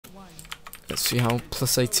Let's see how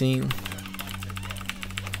plus 18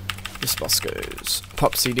 this boss goes.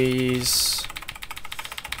 Pop CDs,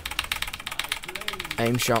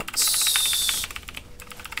 aim shots,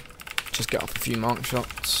 just get off a few mark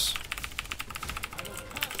shots,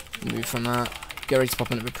 move from that, get ready to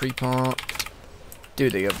pop into the pre-part, do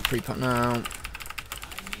the other pre-part now.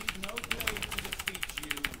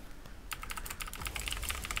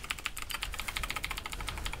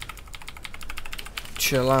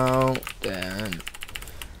 Chill out, then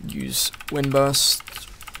use Wind Burst,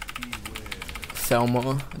 Thelma.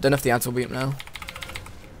 I don't know if the ads will be up now.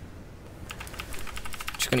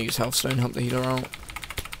 Just gonna use Health Stone, help the healer out.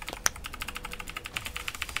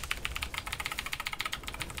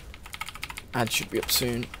 Ads should be up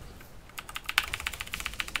soon.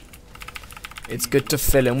 It's good to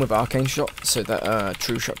fill in with Arcane Shot so that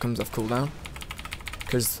True Shot comes off cooldown.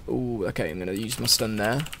 Because, ooh, okay, I'm gonna use my stun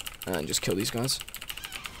there and just kill these guys.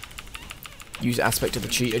 Use Aspect of the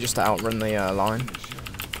Cheater just to outrun the line.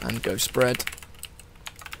 And go spread.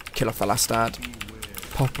 Kill off the last ad.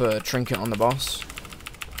 Pop a trinket on the boss.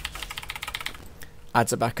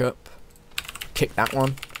 Adds a back up. Kick that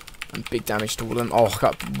one. And big damage to all of them. Oh, I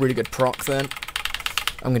got really good proc then.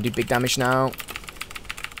 I'm going to do big damage now.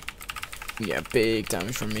 Yeah, big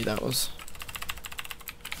damage from me that was.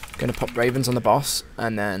 Going to pop Ravens on the boss.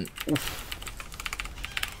 And then, oof.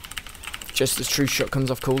 Just as True Shot comes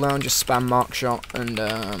off cooldown, just spam Mark Shot and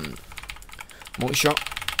multi-shot.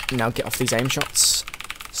 Now get off these aim shots.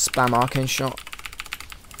 Spam Arcane Shot.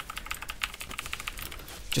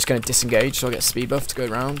 Just going to disengage so I get speed buff to go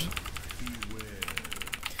around.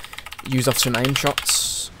 Use off some aim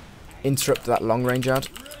shots. Interrupt that long range ad.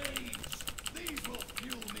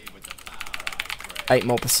 8%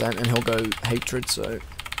 more and he'll go Hatred, so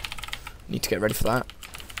need to get ready for that.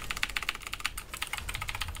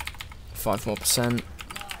 5% more.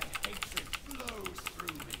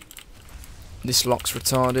 This lock's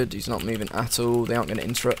retarded, he's not moving at all, they aren't going to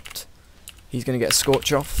interrupt. He's going to get a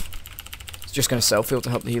Scorch off. He's just going to self-heal to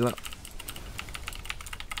help the healer.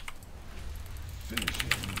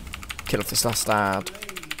 Kill off this last ad.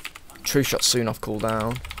 True Shot soon off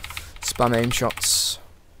cooldown. Spam aim shots.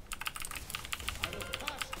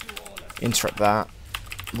 Interrupt that.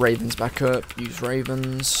 Ravens back up, use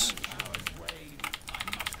Ravens.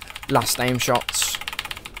 Last aim shots.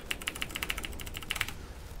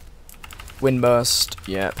 Wind Burst.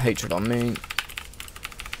 Yep, Hatred on me.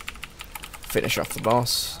 Finish off the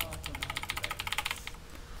boss.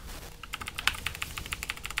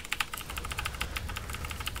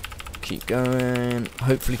 Keep going.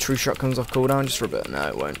 Hopefully True Shot comes off cooldown just for a bit. No,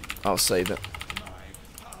 it won't. I'll save it.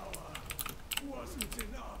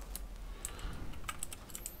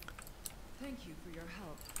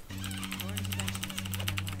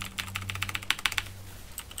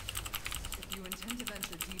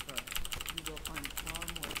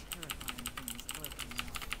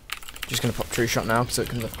 Just gonna pop True Shot now so it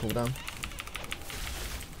comes off cooldown.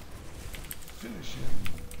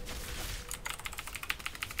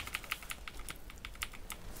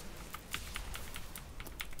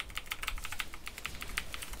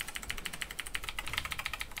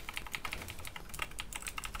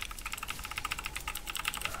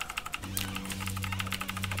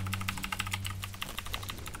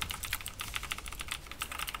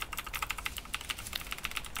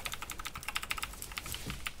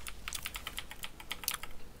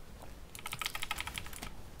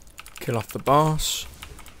 Kill off the boss.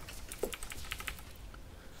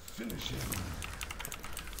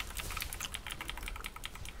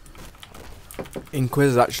 Inquis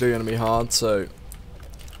is actually going to be hard, so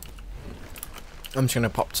I'm just going to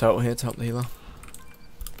pop Turtle here to help the healer.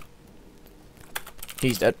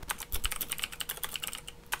 He's dead.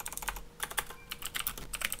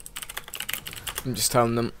 I'm just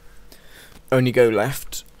telling them only go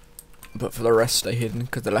left, but for the rest stay hidden,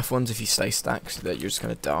 because the left ones, if you stay stacked, that you're just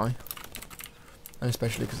going to die. And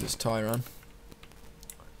especially because it's Tyran.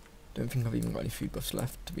 Don't think I've even got any food buffs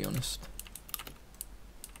left, to be honest.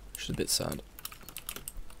 Which is a bit sad.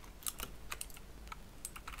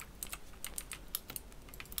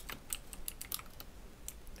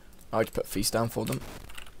 I'll just put Feast down for them.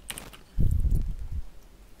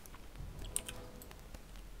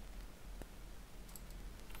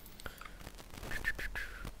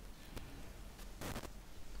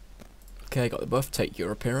 Okay, got the buff. Take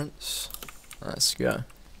your appearance. Let's go.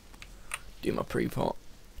 Do my pre-pot.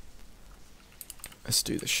 Let's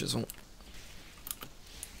do the shizzle.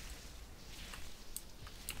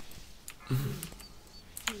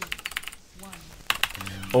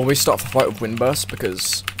 Always start the fight with Wind Burst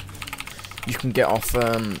because you can get off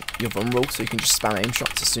your vulnerable, so you can just spam aim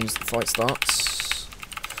shots as soon as the fight starts.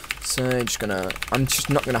 So I'm just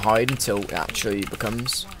not gonna hide until it actually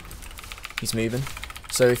becomes he's moving.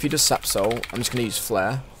 So if he does sap soul, I'm just gonna use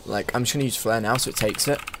flare. Like I'm just gonna use flare now, so it takes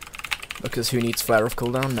it. Because who needs flare off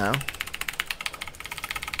cooldown now?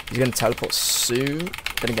 He's gonna teleport soon.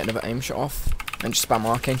 Gonna get another aim shot off, and just spam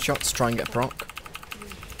arcane shots. Try and get proc.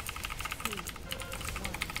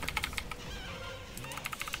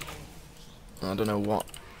 I don't know what.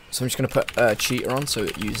 So I'm just going to put cheater on so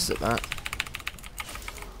it uses it that.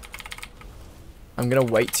 I'm going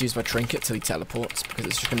to wait to use my trinket till he teleports because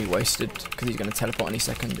it's just going to be wasted because he's going to teleport any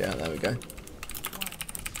second. Yeah, there we go.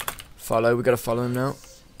 Follow, we got to follow him now.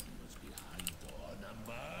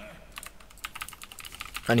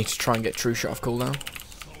 I need to try and get true shot off cooldown.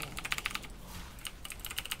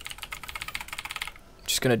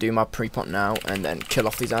 Just going to do my pre-pot now and then kill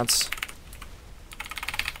off these ads.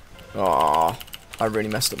 Oh, I really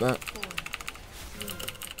messed up that.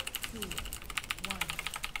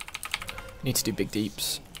 Need to do big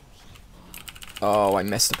deeps. Oh, I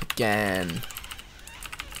messed up again.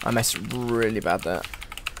 I messed really bad there.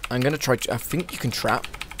 I'm gonna try. I think you can trap.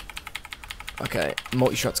 Okay,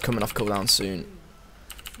 multi-shot's coming off cooldown soon.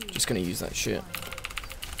 Just gonna use that shit.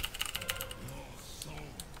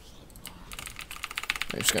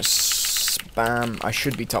 I'm just gonna spam. I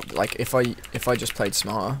should be top. Like if I just played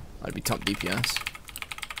smarter, I'd be top DPS.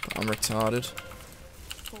 But I'm retarded.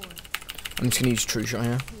 I'm just gonna use true shot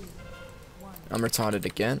here. I'm retarded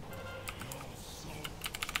again.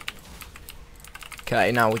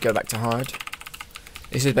 Okay, now we go back to hard.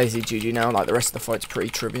 This is basically GG now. Like the rest of the fight's pretty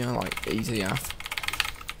trivial, like easy AF.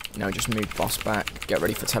 Now just move boss back. Get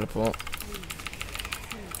ready for teleport.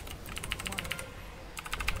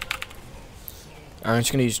 I'm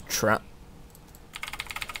just gonna use trap.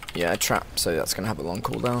 Yeah, trap, so that's going to have a long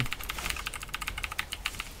cooldown.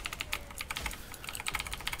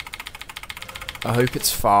 I hope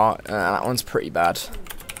it's far. That one's pretty bad.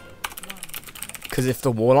 Because if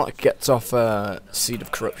the Warlock gets off Seed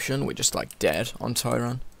of Corruption, we're just like dead on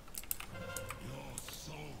Tyran.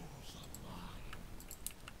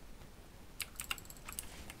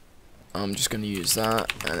 I'm just going to use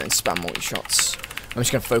that and then spam multi-shots. I'm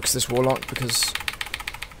just going to focus this Warlock because...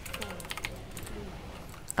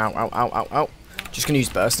 Ow, ow, ow, ow, ow. Just going to use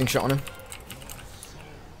Bursting Shot on him.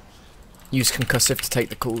 Use Concussive to take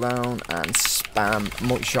the cooldown and spam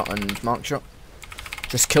multi-shot and mark shot.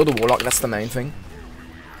 Just kill the Warlock, that's the main thing.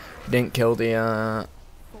 Didn't kill the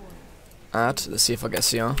ad. Let's see if I get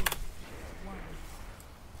CR.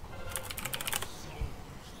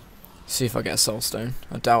 See if I get a Soul Stone.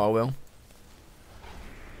 I doubt I will.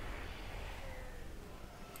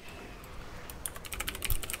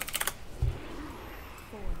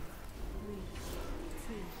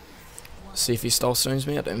 See if he Soul Stones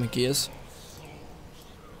me. I don't think he is.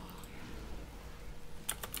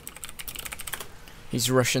 He's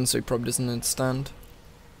Russian, so he probably doesn't understand.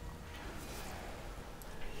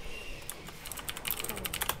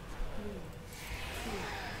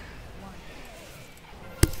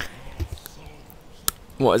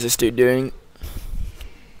 What is this dude doing?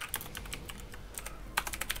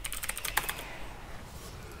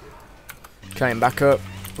 Okay, I'm back up.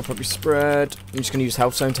 We'll probably spread. I'm just going to use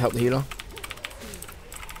Health Zone to help the healer.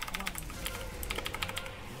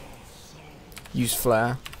 Use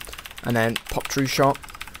Flare. And then pop True Shot.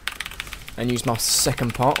 And use my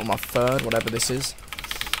second pot, or my third, whatever this is.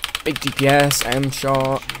 Big DPS, aim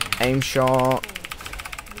shot, aim shot.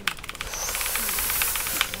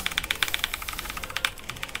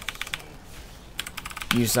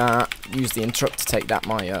 Use that. Use the interrupt to take that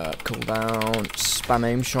my cooldown. Spam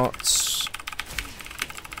aim shots.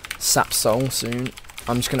 Sap Soul soon.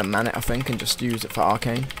 I'm just gonna man it, I think, and just use it for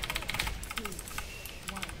arcane.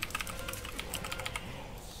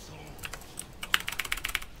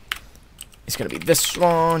 It's gonna be this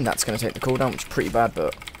one. That's gonna take the cooldown, which is pretty bad,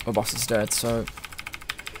 but my boss is dead, so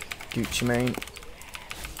Gucci main.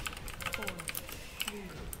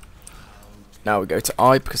 Now we go to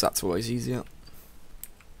I because that's always easier.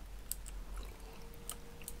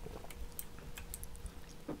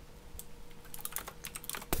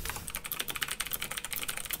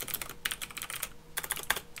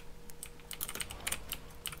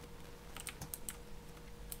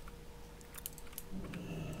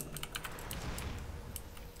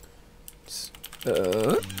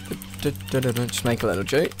 Just make a little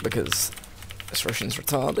joke because this Russian's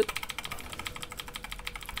retarded.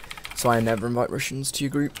 So I never invite Russians to your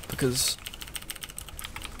group because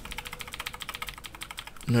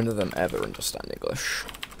none of them ever understand English.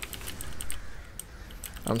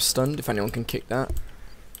 I'm stunned if anyone can kick that.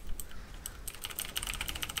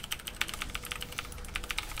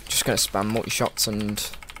 just going to spam multi-shots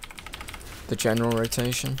and the general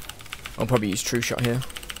rotation. I'll probably use True Shot here.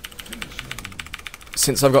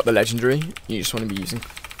 Since I've got the legendary, you just want to be using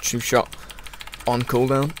True Shot on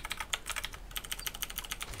cooldown.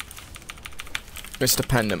 It's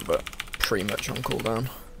dependent, but pretty much on cooldown.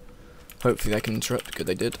 Hopefully they can interrupt. Good,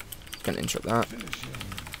 they did. Can interrupt that.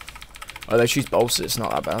 Oh, they choose Bolster, it's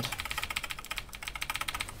not that bad.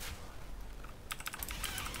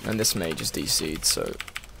 And this mage is DC'd, so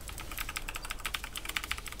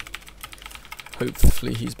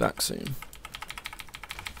hopefully he's back soon.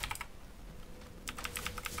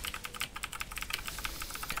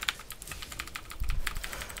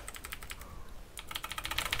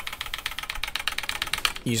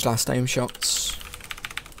 Use last aim shots.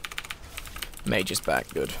 Mage is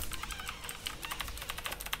back, good.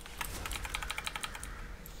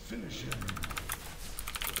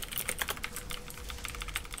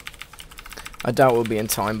 I doubt we'll be in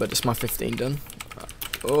time, but it's my 15 done.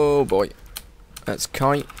 Oh boy. That's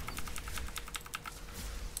Kite.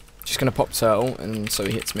 Just gonna pop Turtle, and so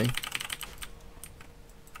he hits me.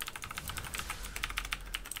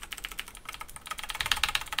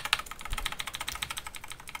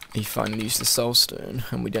 He finally used the Soul Stone,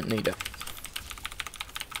 and we didn't need it.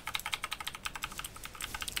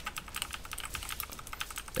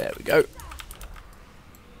 There we go.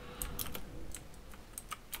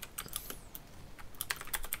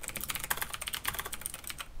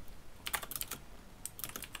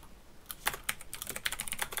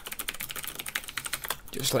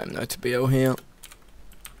 Just let him know to be over here.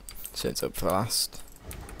 So it's up for last.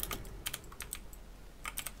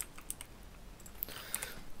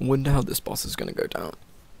 I wonder how this boss is going to go down.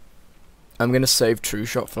 I'm going to save True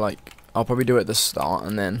Shot for like, I'll probably do it at the start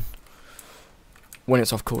and then when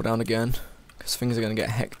it's off cooldown again, because things are going to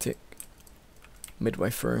get hectic midway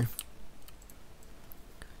through.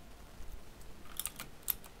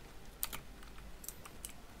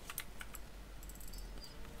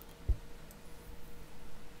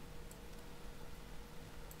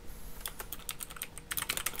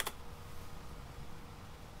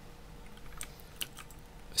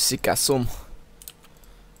 Sikasum.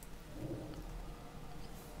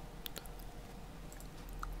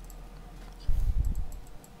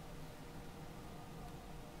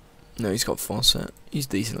 No, he's got Fawcett. He's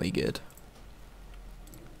decently good.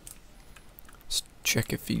 Let's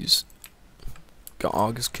check if he's got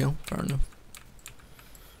Argus kill. Fair enough.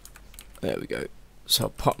 There we go. So I'll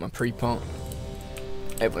pop my pre-pot.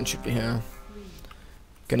 Everyone should be here.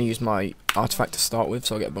 Gonna use my artifact to start with,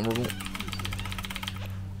 so I'll get vulnerable.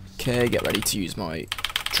 Okay, get ready to use my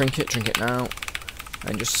trinket now,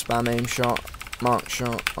 and just spam aim shot, mark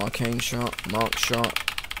shot, arcane shot, mark shot.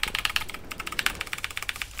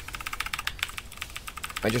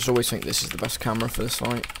 I just always think this is the best camera for this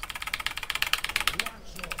fight.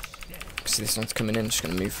 See, this one's coming in, just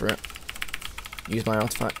gonna move for it. Use my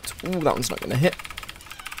artifact. Ooh, that one's not gonna hit.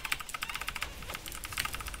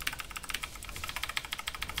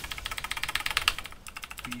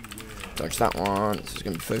 Dodge that one. This is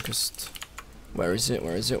going to be focused. Where is it?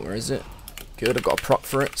 Where is it? Where is it? Good, I've got a proc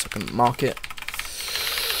for it, so I can mark it.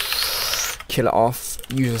 Kill it off.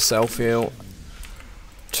 Use a self-heal.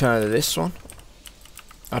 Turn to this one.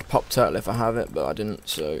 I'd pop Turtle if I have it, but I didn't,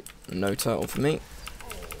 so no Turtle for me.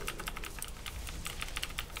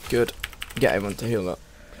 Good. Get everyone to heal up.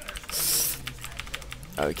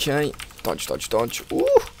 Okay. Dodge, dodge, dodge. Ooh!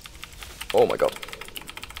 Oh my god.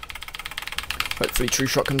 Hopefully True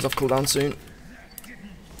Shot comes off cooldown soon.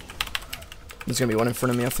 There's going to be one in front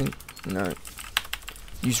of me, I think. No.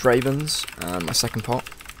 Use Ravens, my second pot.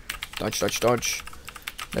 Dodge, dodge, dodge.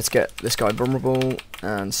 Let's get this guy vulnerable,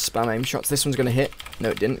 and spam aim shots. This one's going to hit. No,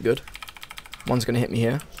 it didn't. Good. One's going to hit me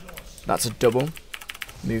here. That's a double.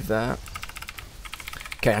 Move there.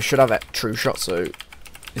 Okay, I should have that True Shot, so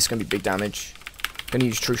it's going to be big damage. Going to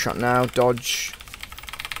use True Shot now. Dodge.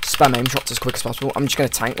 Spam aim shots as quick as possible. I'm just going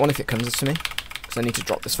to tank one if it comes to me, because I need to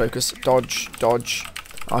drop this focus. Dodge, dodge,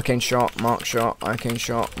 arcane shot, mark shot, arcane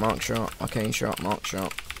shot, mark shot, arcane shot, mark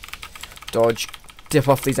shot. Dodge, dip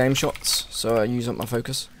off these aim shots, so I use up my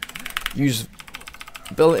focus. Use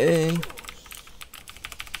ability.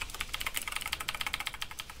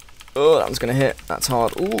 Oh, that one's gonna hit. That's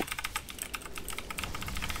hard. Ooh.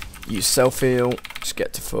 Use self-heal. Just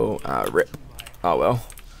get to full. Rip. Oh well.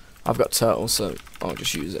 I've got turtle, so I'll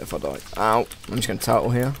just use it if I die. Ow. I'm just gonna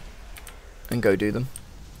turtle here and go do them.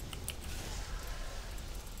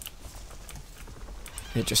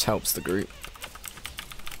 It just helps the group.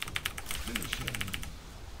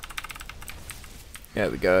 There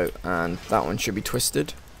we go, and that one should be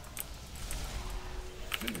twisted.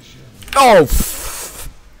 Oh!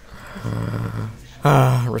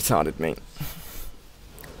 retarded me.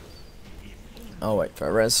 Oh wait, for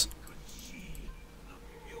a res.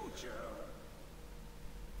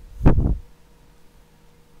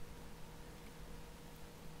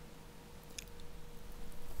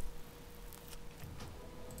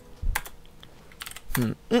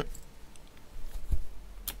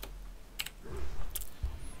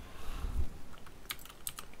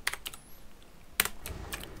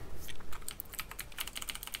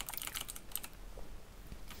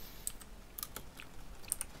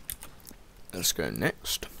 Let's go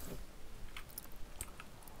next.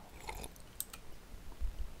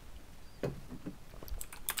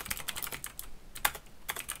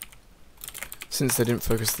 Since they didn't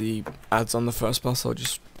focus the ads on the first boss, I'll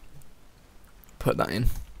just put that in.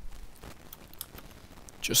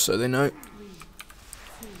 Just so they know.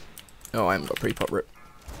 Oh, I haven't got pre-pop rip.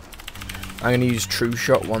 I'm going to use True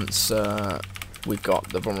Shot once we've got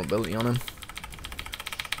the vulnerability on him.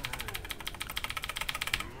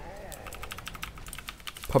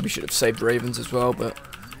 Probably should have saved Ravens as well, but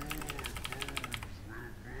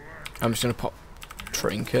I'm just going to pop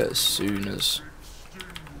Trinket as soon as...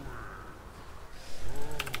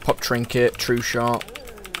 Pop Trinket, True Shot,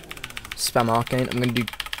 spam Arcane. I'm going to do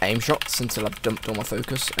aim shots until I've dumped all my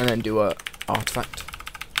focus, and then do a artifact.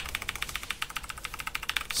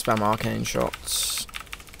 Spam Arcane shots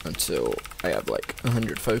until I have like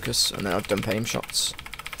 100 focus, and then I'll dump aim shots.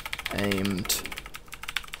 Aimed.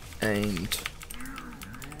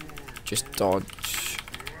 Just dodge.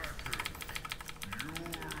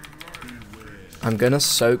 I'm gonna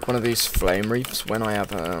soak one of these flame reefs when I have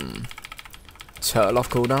turtle off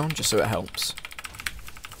cooldown, just so it helps.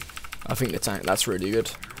 I think the tank, that's really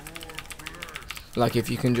good. Like if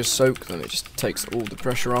you can just soak them, it just takes all the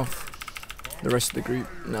pressure off the rest of the group.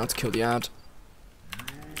 Now to kill the ad.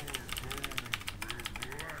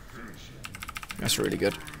 That's really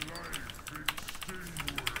good.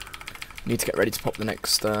 Need to get ready to pop the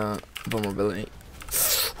next vulnerability.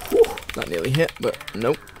 Whew, that nearly hit, but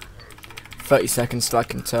nope. 30 seconds till I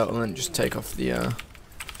can turtle and just take off the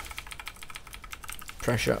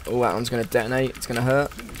pressure. Oh, that one's going to detonate. It's going to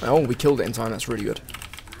hurt. Oh, we killed it in time. That's really good.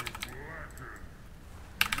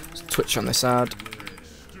 Let's twitch on this ad.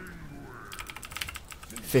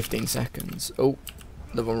 15 seconds. Oh,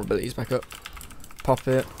 the vulnerability's back up. Pop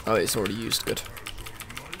it. Oh, it's already used. Good.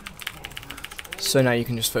 So now you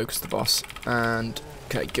can just focus the boss. And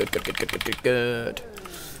okay, good.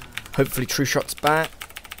 Hopefully True Shot's back.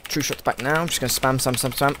 True Shot's back now. I'm just gonna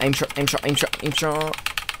spam. Aim shot.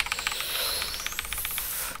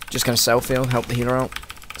 Just gonna self heal, help the healer out.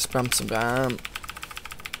 Spam.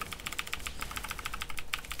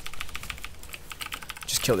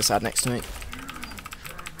 Just kill this ad next to me.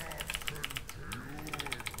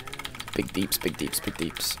 Big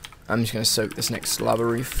deeps. I'm just gonna soak this next lava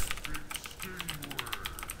reef.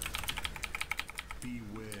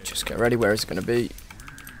 Just get ready. Where is it gonna be?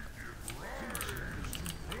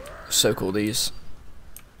 Soak all these.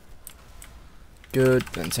 Good.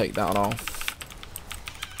 Then take that off.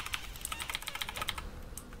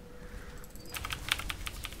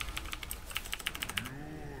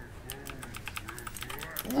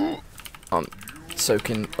 I'm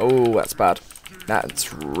soaking. Oh, that's bad.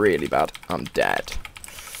 That's really bad. I'm dead.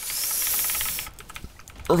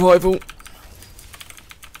 Revival.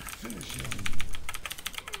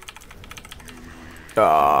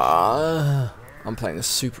 I'm playing this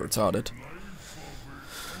super retarded.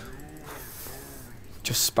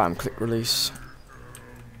 Just spam click release.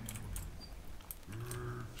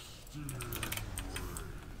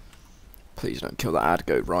 Please don't kill that ad,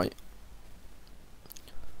 go right.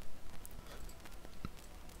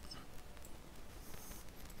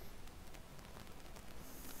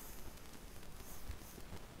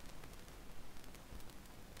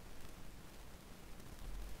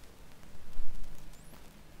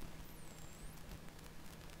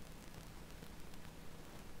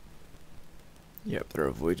 Yep, they're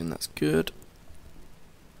avoiding, that's good.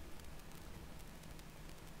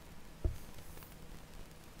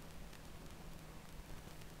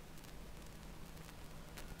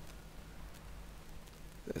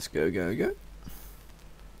 Let's go.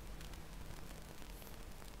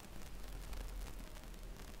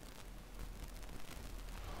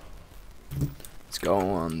 Let's go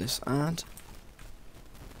on this ad.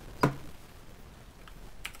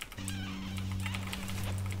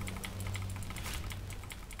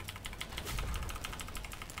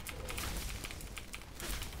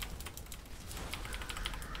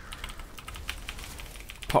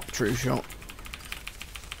 Pop True Shot.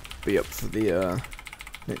 Be up for the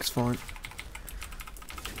next fight.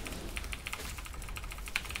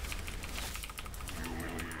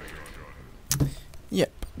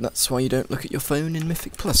 Yep, that's why you don't look at your phone in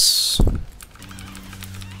Mythic Plus.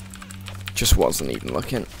 Just wasn't even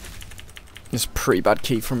looking. It's a pretty bad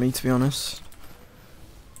key from me, to be honest.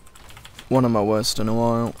 One of my worst in a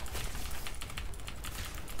while.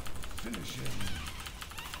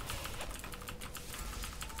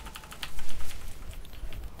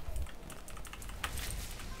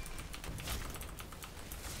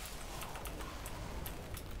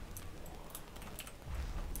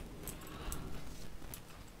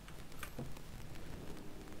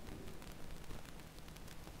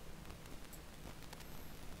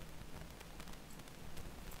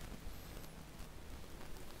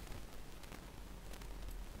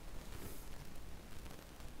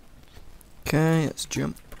 Okay, let's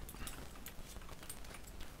jump.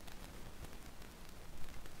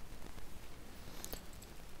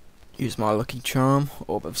 Use my lucky charm,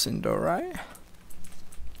 Orb of Sindorai.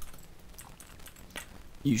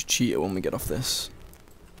 Use Cheetah when we get off this.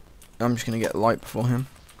 I'm just going to get light before him,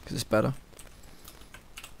 because it's better.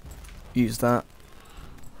 Use that.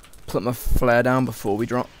 Put my flare down before we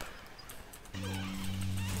drop.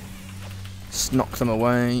 Just knock them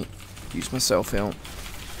away. Use my self-heal.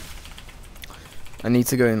 I need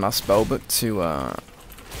to go in my spellbook to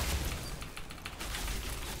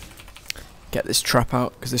get this trap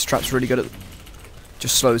out, because this trap's really good at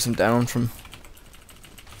just slows them down from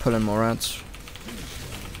pulling more ads.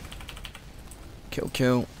 Kill,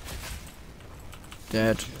 kill.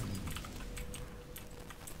 Dead.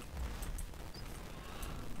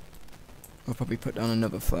 I'll probably put down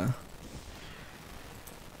another flare.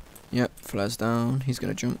 Yep, flare's down. He's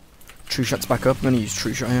gonna jump. True shot's back up. I'm gonna use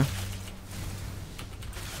true shot here.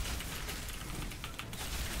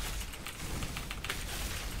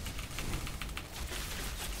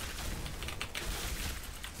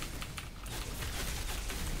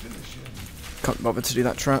 Can't bother to do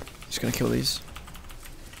that trap. Just gonna kill these.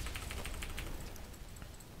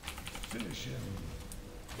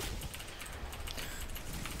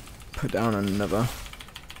 Put down another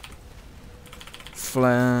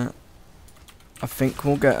flare. I think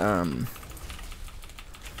we'll get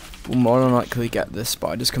we'll more than likely get the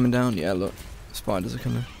spiders coming down. Yeah, look, spiders are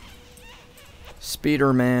coming.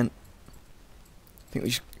 Speeder man.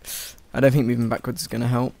 I don't think moving backwards is gonna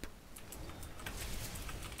help.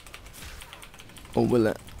 Or will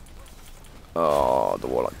it? Oh, the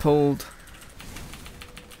warlock pulled.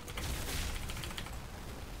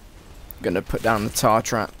 Gonna put down the tar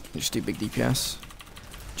trap and just do big DPS.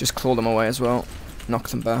 Just claw them away as well. Knock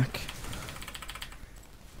them back.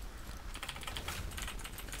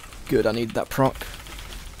 Good, I needed that proc.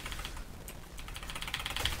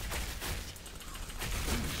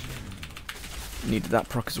 Needed that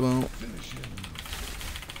proc as well.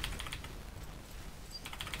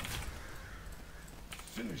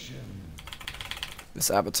 This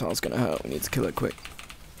avatar's gonna hurt, we need to kill it quick.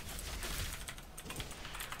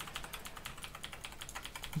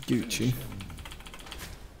 Gucci.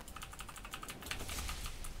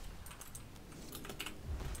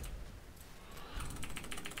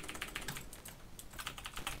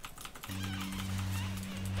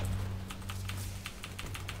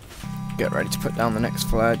 Get ready to put down the next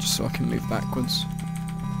flare just so I can move backwards.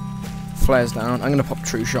 Flare's down. I'm gonna pop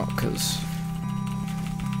true shot because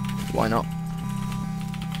why not?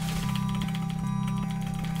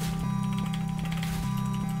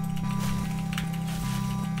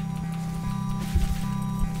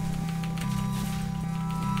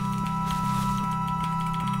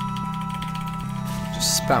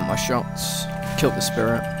 Just spam my shots. Kill the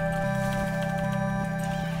spirit.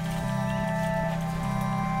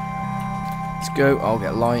 Let's go. I'll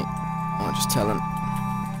get light. I'll just tell him.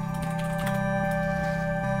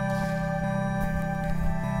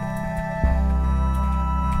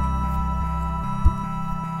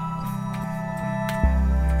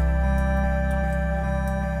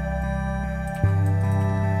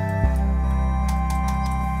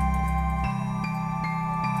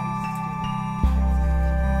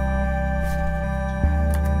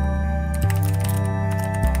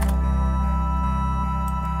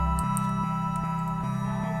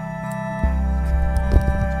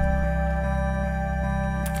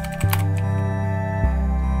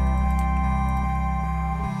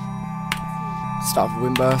 Start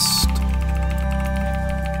with Windburst.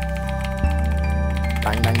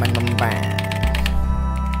 Bang, bang, bang, bang, bang.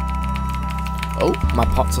 Oh, my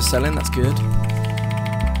pots are selling, that's good.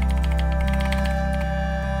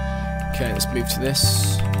 Okay, let's move to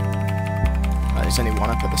this. There's only one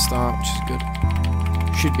up at the start, which is good.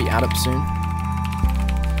 Should be add up soon.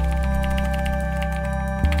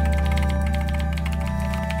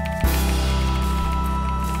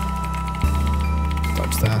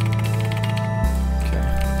 there.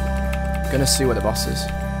 Okay. Gonna see where the boss is.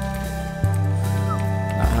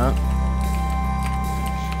 That hurt.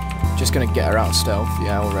 Just gonna get her out of stealth,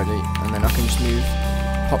 yeah, already. And then I can just move.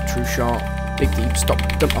 Pop true shot. Big deep. Stop.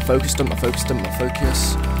 Dump my focus. Dump my focus. Dump my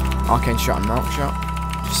focus. Arcane shot and mount shot.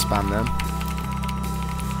 Just spam them.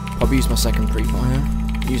 Probably use my second pre-pot here.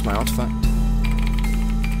 Use my artifact.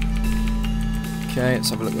 Okay, let's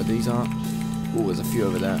have a look where these are. Oh, there's a few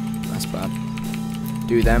over there. That's bad.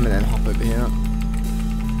 Do them and then hop over here.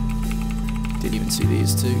 Didn't even see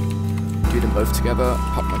these two. Do them both together.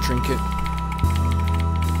 Pop my trinket.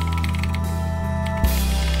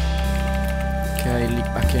 Okay, leap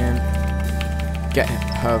back in. Get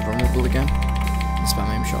her vulnerable again. And spam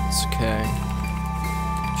aim shots. Okay.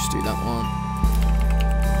 Just do that one.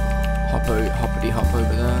 Hoppity hop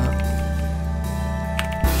over there.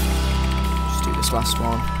 Just do this last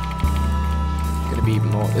one. Gonna be even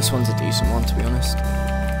more. This one's a decent one, to be honest.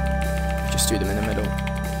 Just do them in the middle.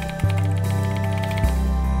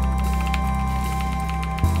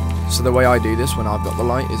 So the way I do this when I've got the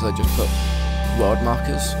light is I just put world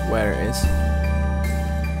markers where it is.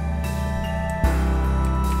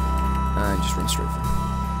 And just run straight through.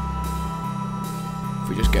 If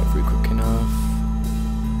we just get through quick enough.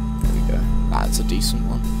 There we go. That's a decent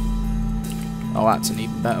one. Oh, that's an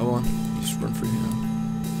even better one. Just run through here.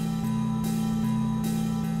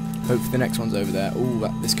 Hopefully the next one's over there. Oh,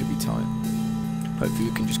 this could be tight. Hopefully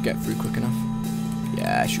we can just get through quick enough.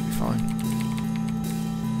 Yeah, it should be fine.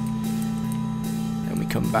 Then we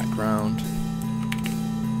come back round.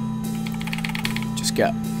 Just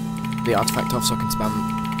get the artifact off so I can spam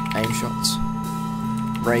aim shots.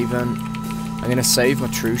 Raven. I'm gonna save my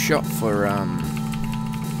true shot for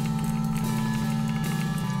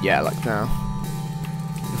yeah, like now.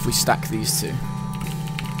 If we stack these two.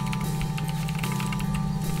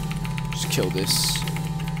 Just kill this.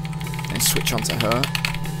 Then switch onto her.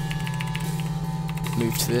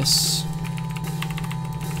 Move to this.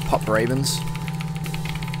 Pop ravens.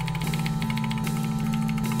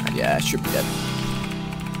 And yeah, it should be dead.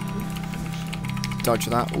 Dodge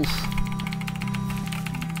that. Oof.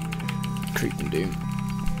 Creep and doom.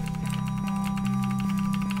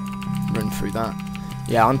 Run through that.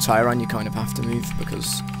 Yeah, on Tyran you kind of have to move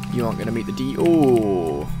because you aren't going to meet the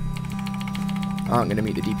aren't going to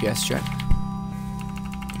meet the DPS check.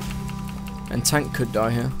 And tank could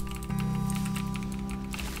die here.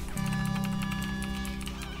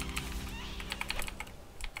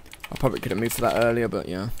 I probably could have moved for that earlier, but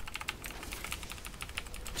yeah.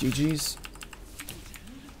 GG's.